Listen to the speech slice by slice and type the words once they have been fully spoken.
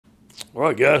All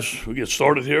right, guys, we get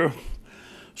started here.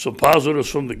 Some positives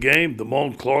from the game.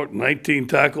 Damone Clark, 19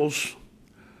 tackles,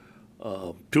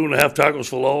 2.5 tackles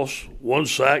for loss, 1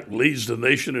 sack, leads the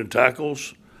nation in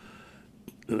tackles.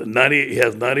 98, he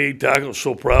has 98 tackles.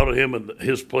 So proud of him, and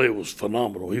his play was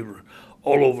phenomenal. He was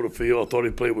all over the field. I thought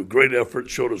he played with great effort,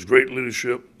 showed us great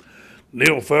leadership.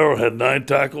 Neil Farrell had 9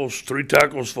 tackles, 3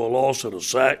 tackles for a loss, and a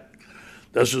sack.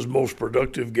 That's his most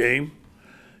productive game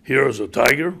here as a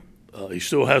Tiger. He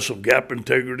still has some gap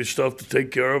integrity stuff to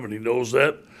take care of, and he knows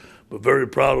that, but very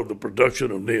proud of the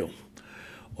production of Neil.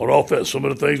 On offense, some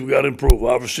of the things we got to improve.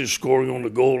 Obviously, scoring on the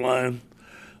goal line.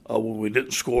 When we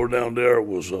didn't score down there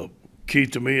was key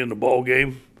to me in the ball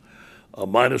game.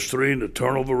 -3 in the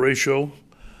turnover ratio.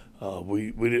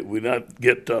 We did not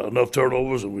get enough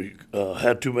turnovers, and we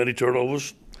had too many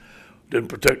turnovers. Didn't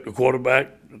protect the quarterback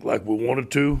like we wanted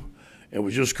to, and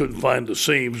we just couldn't find the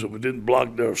seams, and we didn't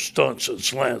block their stunts and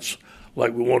slants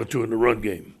like we wanted to in the run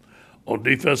game. On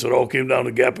defense, it all came down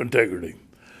to gap integrity.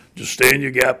 Just stay in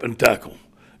your gap and tackle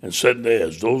and set the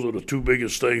edge. Those are the 2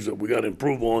 biggest things that we got to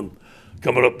improve on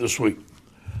coming up this week.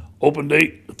 Open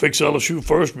date, fix LSU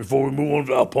first before we move on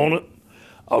to our opponent.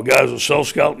 Our guys are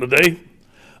self-scouting today.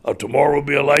 Tomorrow will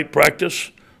be a light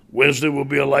practice. Wednesday will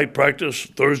be a light practice.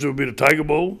 Thursday will be the Tiger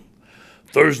Bowl.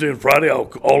 Thursday and Friday,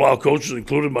 all our coaches,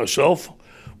 including myself,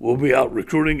 will be out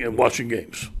recruiting and watching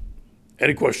games.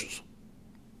 Any questions?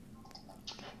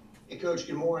 Hey, Coach,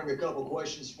 good morning. A couple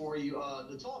questions for you.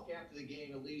 The talk after the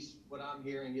game, at least what I'm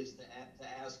hearing, is to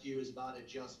ask you is about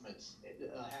adjustments,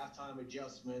 halftime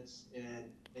adjustments,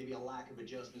 and maybe a lack of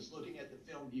adjustments. Looking at the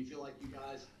film, do you feel like you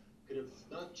guys could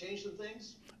have changed some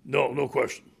things? No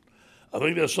question. I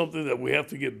think that's something that we have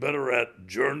to get better at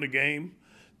during the game.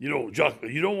 You know, Jock,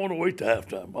 you don't want to wait to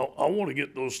halftime. I want to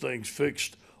get those things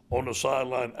fixed on the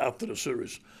sideline after the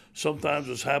series. Sometimes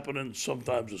it's happening,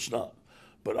 sometimes it's not.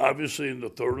 But obviously in the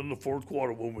third and the fourth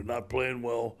quarter, when we're not playing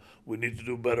well, we need to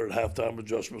do better at halftime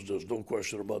adjustments. There's no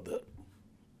question about that.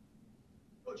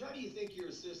 Coach, how do you think your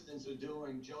assistants are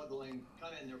doing, juggling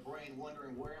kind of in their brain,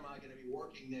 wondering where am I going to be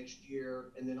working next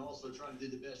year, and then also trying to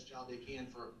do the best job they can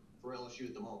for LSU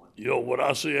at the moment? You know, what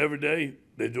I see every day,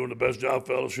 they're doing the best job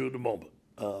for LSU at the moment.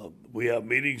 We have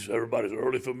meetings. Everybody's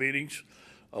early for meetings.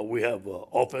 We have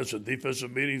offensive and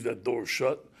defensive meetings. That door's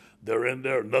shut. They're in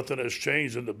there. Nothing has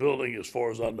changed in the building as far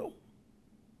as I know.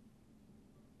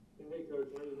 And hey, Coach,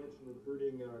 I know you mentioned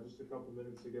recruiting just a couple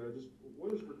minutes ago. Just what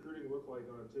does recruiting look like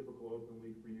on a typical open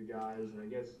week for you guys? And I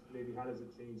guess maybe how does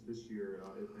it change this year,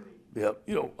 if any? Yeah,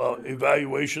 you know,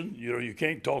 evaluation. You know, you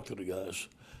can't talk to the guys.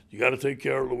 You got to take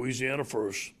care of Louisiana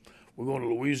first. We're going to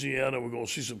Louisiana. We're going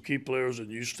to see some key players in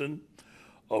Houston.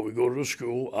 We go to the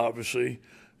school, obviously,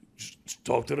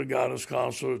 talk to the guidance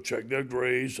counselor, check their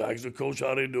grades, ask the coach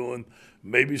how they're doing,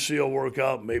 maybe see a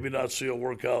workout, maybe not see a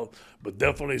workout, but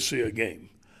definitely see a game.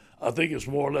 I think it's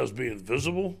more or less being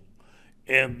visible,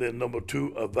 and then number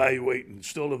 2,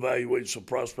 still evaluating some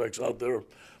prospects out there.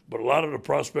 But a lot of the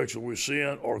prospects that we're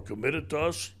seeing are committed to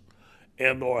us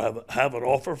and or have an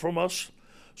offer from us.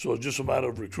 So it's just a matter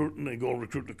of recruiting and going to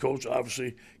recruit the coach.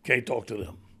 Obviously, can't talk to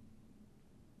them.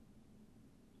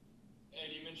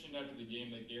 Ed, you mentioned after the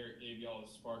game that Garrett gave y'all a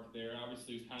spark there.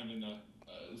 Obviously, it was kind of in the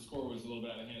score was a little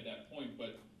bit out of hand at that point,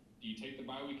 but do you take the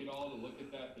bye week at all to look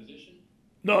at that position?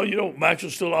 No, you know, Max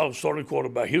is still out starting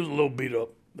quarterback. He was a little beat up.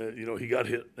 You know, he got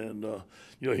hit, and,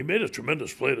 you know, he made a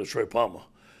tremendous play to Trey Palmer.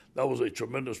 That was a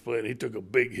tremendous play, and he took a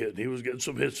big hit. And he was getting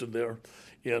some hits in there,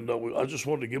 and I just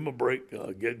wanted to give him a break,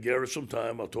 get Garrett some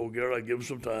time. I told Garrett I'd give him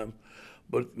some time.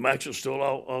 But Max is still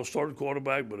out starting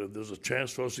quarterback, but if there's a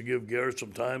chance for us to give Garrett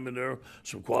some time in there,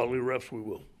 some quality reps, we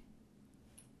will.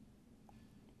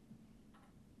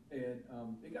 And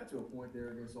it got to a point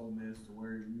there against Ole Miss to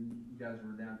where you guys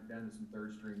were down to some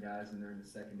third-string guys in there in the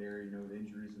secondary, you know, with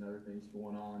injuries and other things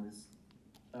going on.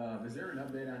 Is there an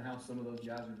update on how some of those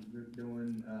guys are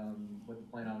doing, what the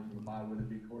plan on for the bye, whether it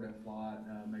be Cordell Flott,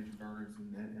 Major Burns,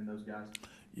 and those guys?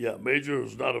 Yeah, Major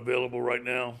is not available right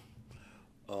now.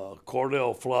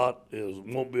 Cordell Flott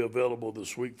won't be available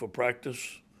this week for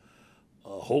practice.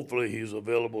 Hopefully he's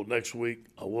available next week.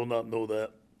 I will not know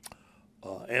that.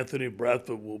 Anthony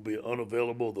Bradford will be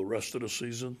unavailable the rest of the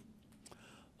season.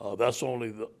 That's the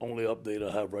only update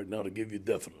I have right now to give you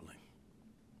definitely.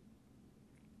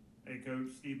 Hey, Coach,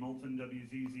 Steve Moulton,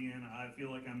 WZZN. I feel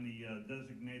like I'm the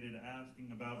designated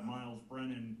asking about Miles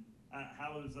Brennan.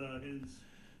 How is his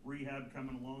rehab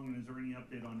coming along, and is there any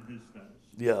update on his status?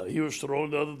 Yeah, he was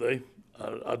thrown the other day.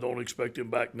 I don't expect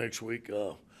him back next week.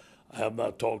 I have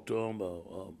not talked to him.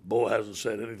 Bo hasn't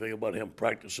said anything about him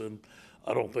practicing.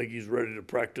 I don't think he's ready to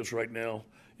practice right now,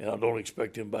 and I don't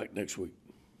expect him back next week.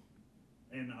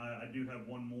 And I do have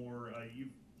one more. You've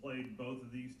played both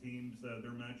of these teams.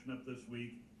 They're matching up this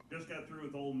week. Just got through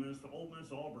with Ole Miss. Ole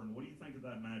Miss Auburn. What do you think of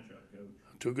that matchup, Coach?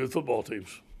 Two good football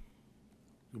teams.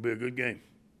 It'll be a good game.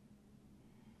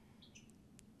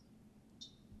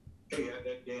 Hey,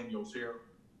 Ed Daniels here.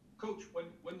 Coach,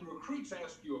 when the recruits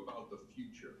ask you about the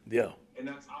future, Yeah. and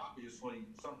that's obviously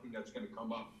something that's going to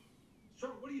come up, sir,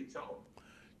 what do you tell them?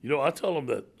 You know, I tell them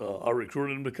that I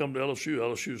recruited them to come to LSU.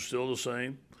 LSU is still the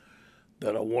same,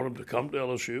 that I want them to come to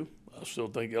LSU. I still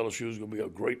think LSU is going to be a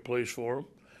great place for them.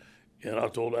 And I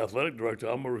told the athletic director,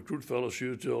 I'm going to recruit for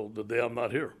LSU till the day I'm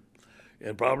not here,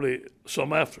 and probably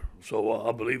some after. So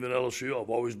I believe in LSU. I've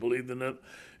always believed in it,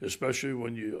 especially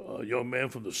when you're a young man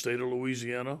from the state of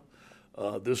Louisiana.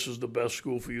 This is the best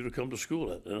school for you to come to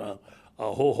school at. And I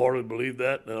wholeheartedly believe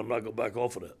that, and I'm not going to back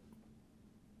off of that.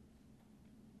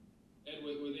 Ed,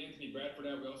 with Anthony Bradford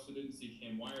out, we also didn't see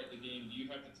Cam Wire at the game. Do you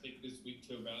have to take this week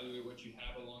to evaluate what you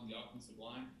have along the offensive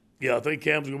line? Yeah, I think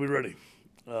Cam's going to be ready.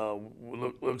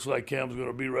 Looks like Cam's going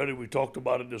to be ready. We talked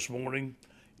about it this morning,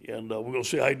 and we're going to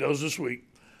see how he does this week.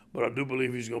 But I do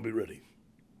believe he's going to be ready.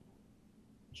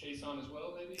 Chase on as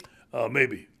well, maybe?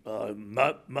 Maybe.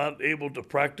 Not able to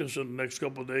practice in the next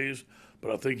couple of days,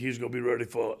 but I think he's going to be ready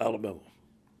for Alabama.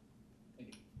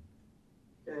 Thank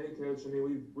you. Yeah, hey, Coach. I mean,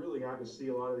 we've really gotten to see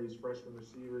a lot of these freshman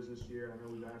receivers this year. I know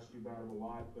we've asked you about them a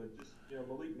lot, but just,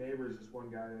 Malik Neighbors is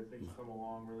one guy that I think's come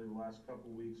along really the last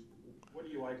couple of weeks. What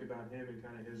do you like about him and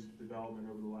kind of his development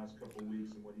over the last couple of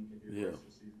weeks and what he can do for us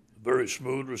this season? Very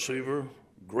smooth receiver,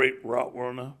 great route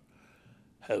runner,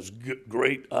 has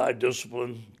great eye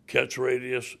discipline, catch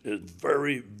radius, is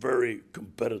very, very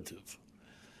competitive.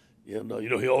 And,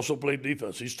 he also played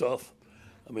defense. He's tough.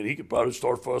 I mean, he could probably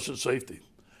start for us at safety.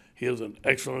 He is an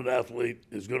excellent athlete.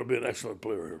 He's going to be an excellent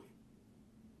player here.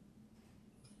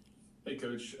 Hey,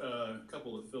 Coach, a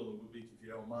couple to fill the week, if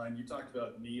you don't mind. You talked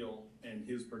about Neil and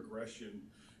his progression,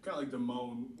 kind of like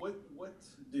Damone. What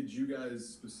did you guys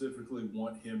specifically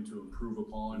want him to improve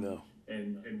upon? No.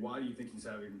 And why do you think he's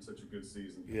having such a good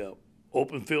season? Yeah,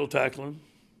 open field tackling,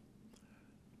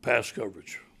 pass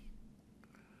coverage.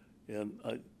 And,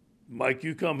 Mike,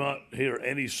 you come out here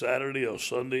any Saturday or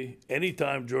Sunday,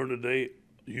 anytime during the day,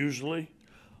 usually,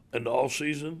 in the off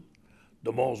season,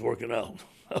 Damone's working out.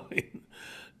 I mean,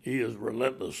 he is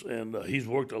relentless, and he's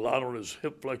worked a lot on his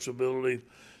hip flexibility.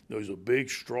 He's a big,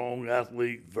 strong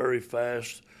athlete, very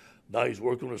fast. Now he's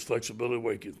working on his flexibility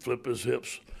where he can flip his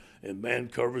hips and man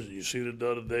coverage. And you see it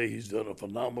the other day. He's done a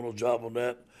phenomenal job on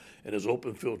that, and his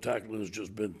open field tackling has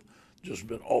just been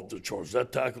off the charts.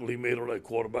 That tackle he made on that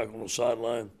quarterback on the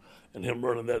sideline, and him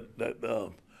running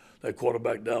that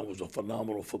quarterback down was a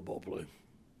phenomenal football play.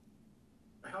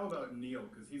 How about Neil?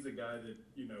 Because he's a guy that,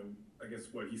 I guess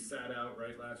he sat out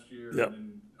right last year, Yep.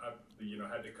 and then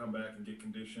had to come back and get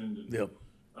conditioned. And, Yep.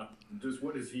 Just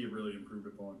what has he really improved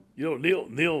upon?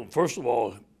 Neil, first of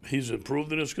all, he's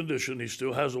improved in his condition. He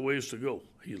still has a ways to go.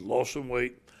 He's lost some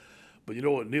weight. But you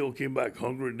know what? Neil came back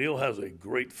hungry. Neil has a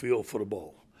great feel for the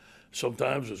ball.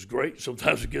 Sometimes it's great.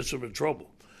 Sometimes it gets him in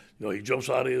trouble. He jumps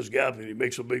out of his gap and he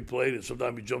makes a big play, and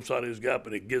sometimes he jumps out of his gap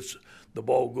and the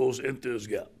ball goes into his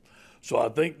gap. So I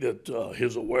think that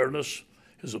his awareness,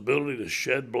 his ability to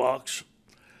shed blocks,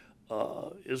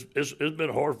 it's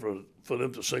been hard for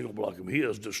them to single block him. He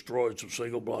has destroyed some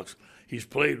single blocks. He's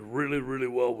played really, really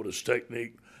well with his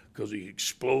technique because he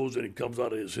explodes and he comes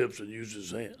out of his hips and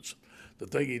uses his hands. The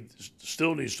thing he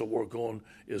still needs to work on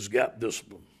is gap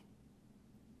discipline.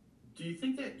 Do you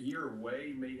think that year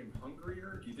away made him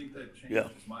hungrier? Do you think that changed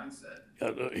his mindset?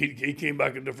 Yeah, he came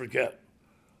back a different cat.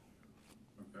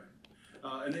 Okay.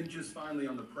 And then just finally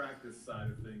on the practice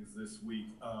side of things this week,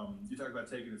 you talk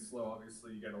about taking it slow.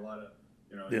 Obviously, you got a lot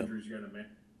of injuries you got to manage,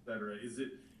 et cetera. Is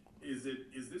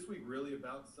this week really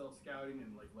about self-scouting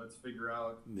and let's figure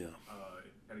out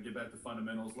kind of get back to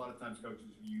fundamentals? A lot of times coaches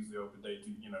use the open day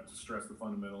to stress the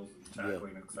fundamentals and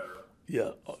tackling, et cetera.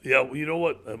 Yeah. Well, you know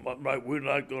what? We're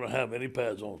not going to have any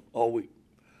pads on all week.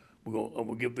 I'm going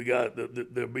to give the guy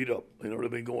their beat up.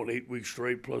 They've been going 8 weeks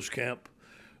straight plus camp.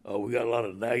 We got a lot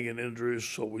of nagging injuries,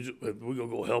 so we're going to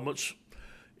go helmets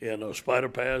and spider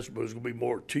pads, but it's going to be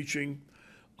more teaching.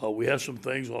 We have some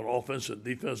things on offense and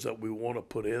defense that we want to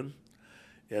put in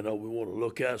and we want to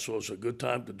look at, so it's a good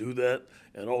time to do that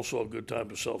and also a good time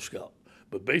to self-scout.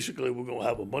 But basically, we're going to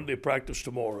have a Monday practice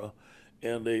tomorrow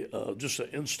and just an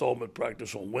installment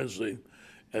practice on Wednesday,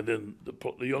 and then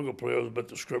the younger players bet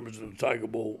the scrimmage in the Tiger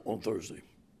Bowl on Thursday.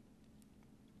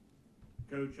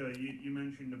 Coach, you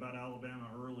mentioned about Alabama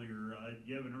earlier. Do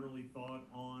you have an early thought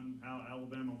on how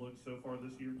Alabama looks so far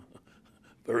this year?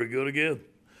 Very good again.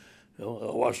 I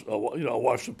watch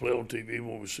them play on TV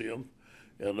when we see them,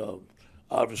 and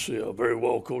obviously a very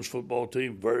well-coached football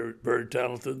team, very, very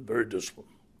talented, very disciplined.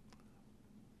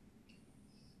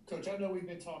 Coach, I know we've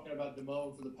been talking about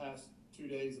Damone for the past 2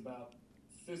 days about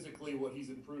physically what he's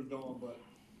improved on, but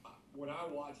when I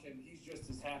watch him, he's just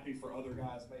as happy for other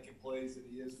guys making plays than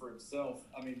he is for himself.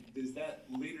 I mean, is that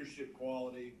leadership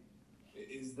quality,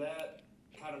 is that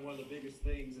kind of one of the biggest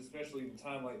things, especially in a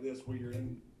time like this where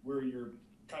you're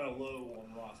kind of low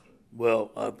on roster?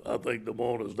 Well, I think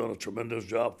Damone has done a tremendous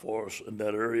job for us in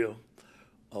that area.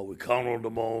 We count on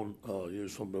Damone.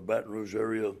 He's from the Baton Rouge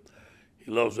area.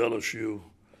 He loves LSU.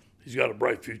 He's got a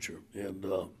bright future, and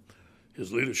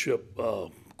his leadership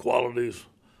qualities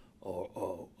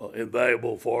are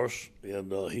invaluable for us.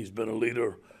 And he's been a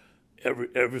leader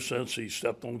ever since he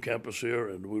stepped on campus here,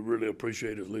 and we really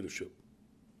appreciate his leadership.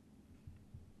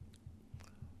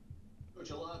 Coach,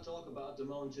 a lot of talk about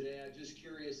Damone today. I'm just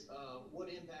curious, what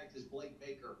impact has Blake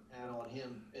Baker had on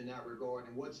him in that regard,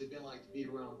 and what's it been like to be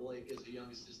around Blake as a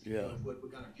young assistant coach?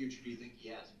 What kind of future do you think he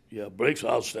has? Yeah, Blake's an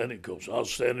outstanding coach,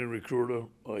 outstanding recruiter.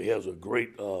 He has a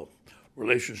great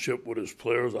relationship with his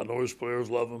players. I know his players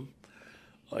love him.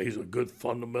 He's a good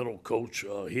fundamental coach.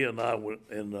 He and I went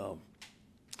in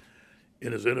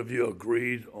his interview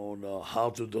agreed on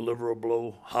how to deliver a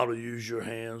blow, how to use your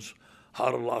hands, how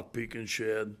to lock, peek, and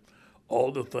shed.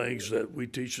 All the things that we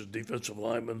teach as defensive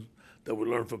linemen that we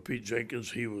learned from Pete Jenkins,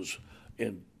 he was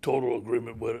in total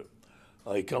agreement with it.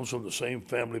 He comes from the same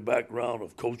family background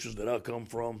of coaches that I come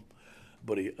from.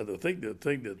 But the thing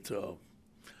that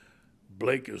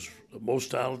Blake is the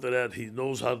most talented at, he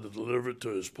knows how to deliver it to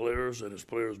his players, and his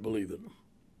players believe in him.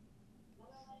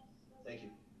 Thank you.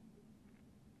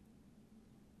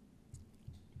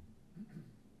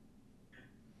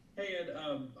 Hey, Ed,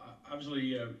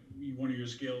 obviously one of your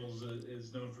skills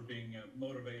is known for being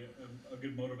a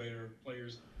good motivator of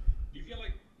players. Do you feel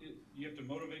like you have to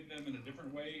motivate them in a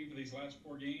different way for these last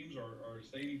 4 games, or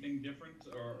say anything different,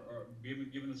 or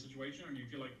given the situation, or do you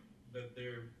feel like that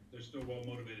they're still well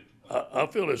motivated? I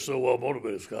feel they're still well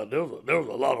motivated, Scott. There was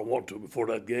a lot of want-to before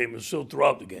that game, and still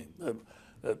throughout the game.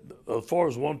 As far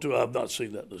as want-to, I have not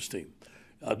seen that in this team.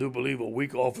 I do believe a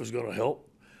week off is going to help.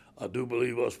 I do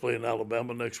believe us playing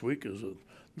Alabama next week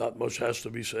not much has to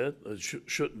be said. It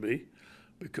shouldn't be,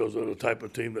 because of the type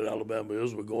of team that Alabama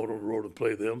is. We're going on the road to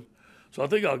play them. So I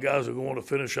think our guys are going to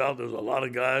finish out. There's a lot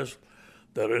of guys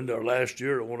that are in their last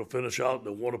year that want to finish out,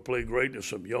 that want to play great. There's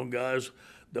some young guys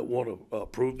that want to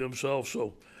prove themselves.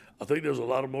 So I think there's a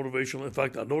lot of motivation. In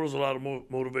fact, I know there's a lot of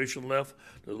motivation left.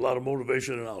 There's a lot of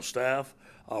motivation in our staff.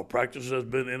 Our practice has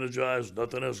been energized.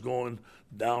 Nothing has gone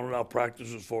down in our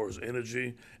practice as far as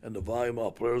energy and the volume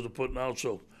our players are putting out.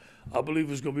 So I believe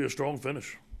it's going to be a strong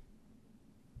finish.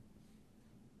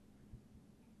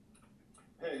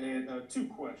 Hey, Ed, 2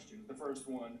 questions. The first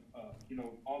one,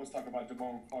 always talk about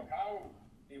Damone Clark. How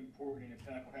important and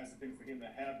impactful has it been for him to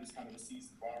have this kind of a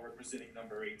season while representing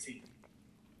number 18?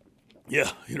 Yeah,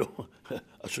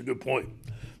 that's a good point.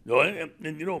 And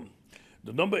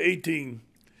the number 18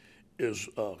 is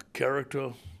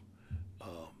character,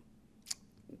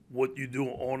 what you do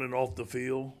on and off the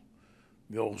field,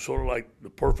 sort of like the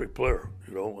perfect player,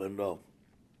 and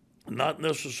not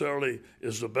necessarily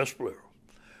is the best player.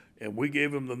 And we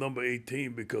gave him the number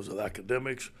 18 because of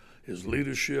academics, his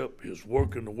leadership, his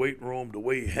work in the weight room, the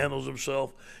way he handles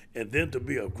himself, and then to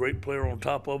be a great player on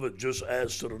top of it just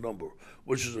adds to the number,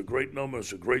 which is a great number.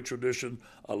 It's a great tradition.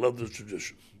 I love the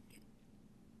tradition.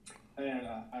 And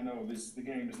I know the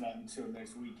game is not until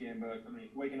next weekend, but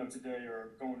waking up today or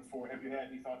going forward, have you had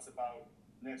any thoughts about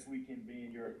next weekend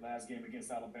being your last game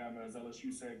against Alabama as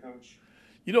LSU head coach?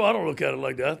 I don't look at it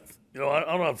like that. I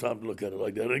don't have time to look at it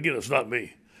like that. And again, it's not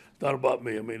me. It's not about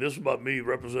me. This is about me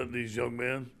representing these young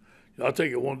men. I'll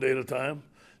take it one day at a time.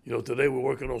 Today we're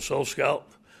working on self-scout.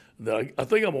 I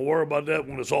think I'm going to worry about that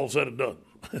when it's all said and done.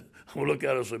 I'm going to look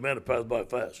at it and say, man, it passed by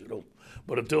fast,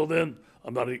 But until then,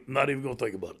 I'm not even going to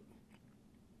think about it.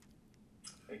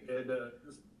 Hey, Ed,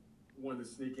 just wanted to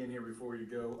sneak in here before you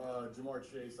go. Jamar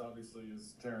Chase obviously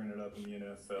is tearing it up in the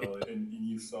NFL, and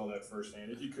you saw that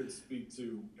firsthand. If you could speak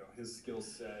to his skill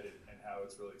set and how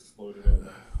it's really exploded.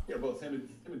 Both him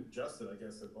and Justin, I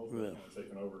guess, have both kind of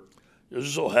taken over. I'm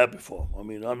just so happy for them.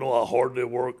 I know how hard they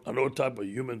work. I know what type of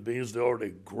human beings they are. They're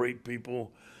great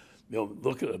people.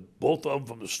 Look at both of them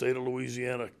from the state of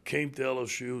Louisiana, came to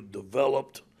LSU,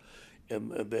 developed,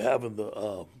 and they're having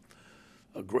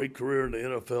a great career in the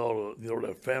NFL.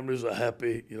 Their families are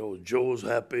happy. Joe is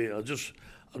happy. I'm just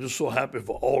so happy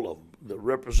for all of them that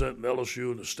represent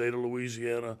LSU in the state of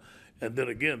Louisiana. And then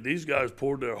again, these guys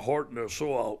poured their heart and their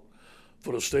soul out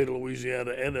for the state of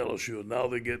Louisiana and LSU, and now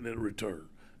they're getting it in return.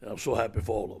 And I'm so happy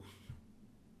for all of them.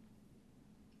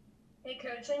 Hey,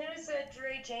 Coach. I noticed that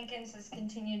Dre Jenkins has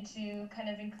continued to kind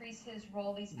of increase his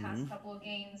role these past couple of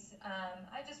games.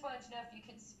 I just wanted to know if you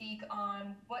could speak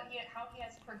on how he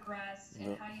has progressed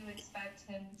and how you expect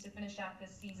him to finish out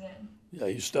this season. Yeah,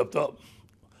 he stepped up.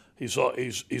 He saw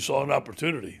an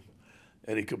opportunity,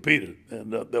 and he competed.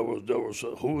 And there was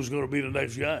who was going to be the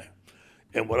next guy.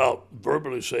 And without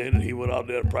verbally saying it, he went out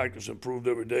there and practiced and proved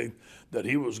every day that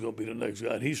he was going to be the next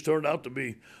guy. And he's turned out to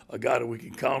be a guy that we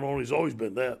can count on. He's always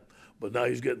been that. But now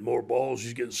he's getting more balls.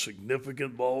 He's getting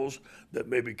significant balls that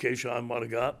maybe Kayshawn might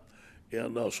have got.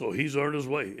 And so he's earned his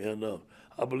way. And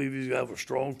I believe he's going to have a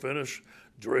strong finish.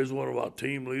 Dre's one of our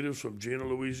team leaders from Gina,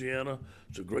 Louisiana.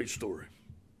 It's a great story.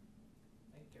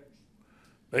 Thank you, Coach.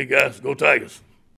 Hey, guys. Go Tigers.